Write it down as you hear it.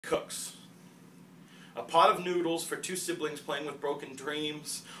cooks. A pot of noodles for two siblings playing with broken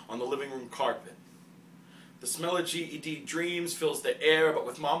dreams on the living room carpet. The smell of GED dreams fills the air, but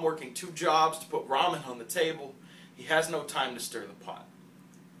with Mom working 2 jobs to put ramen on the table, he has no time to stir the pot.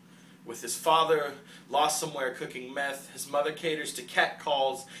 With his father lost somewhere cooking meth, his mother caters to cat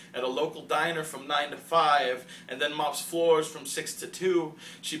calls at a local diner from 9 to 5, and then mops floors from 6 to 2.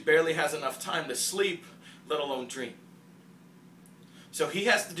 She barely has enough time to sleep, let alone dream. So he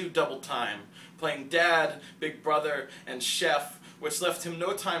has to do double time, playing dad, big brother, and chef, which left him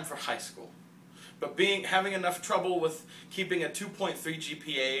no time for high school. But having enough trouble with keeping a 2.3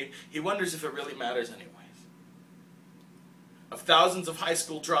 GPA, he wonders if it really matters anyways. Of thousands of high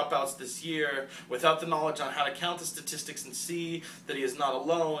school dropouts this year, without the knowledge on how to count the statistics and see that he is not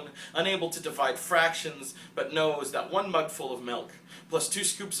alone, unable to divide fractions, but knows that 1 mugful of milk, plus 2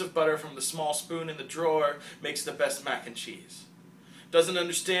 scoops of butter from the small spoon in the drawer, makes the best mac and cheese. Doesn't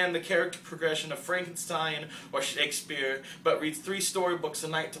understand the character progression of Frankenstein or Shakespeare, but reads 3 storybooks a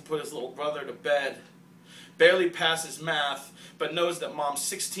night to put his little brother to bed. Barely passes math, but knows that Mom's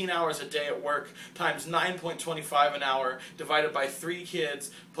 16 hours a day at work times 9.25 an hour divided by 3 kids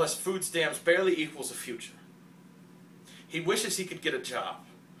plus food stamps barely equals a future. He wishes he could get a job,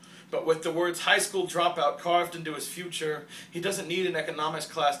 but with the words high school dropout carved into his future, he doesn't need an economics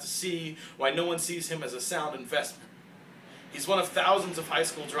class to see why no one sees him as a sound investment. He's one of thousands of high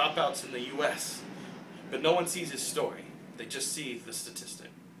school dropouts in the U.S., but no one sees his story. They just see the statistic.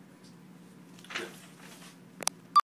 Good.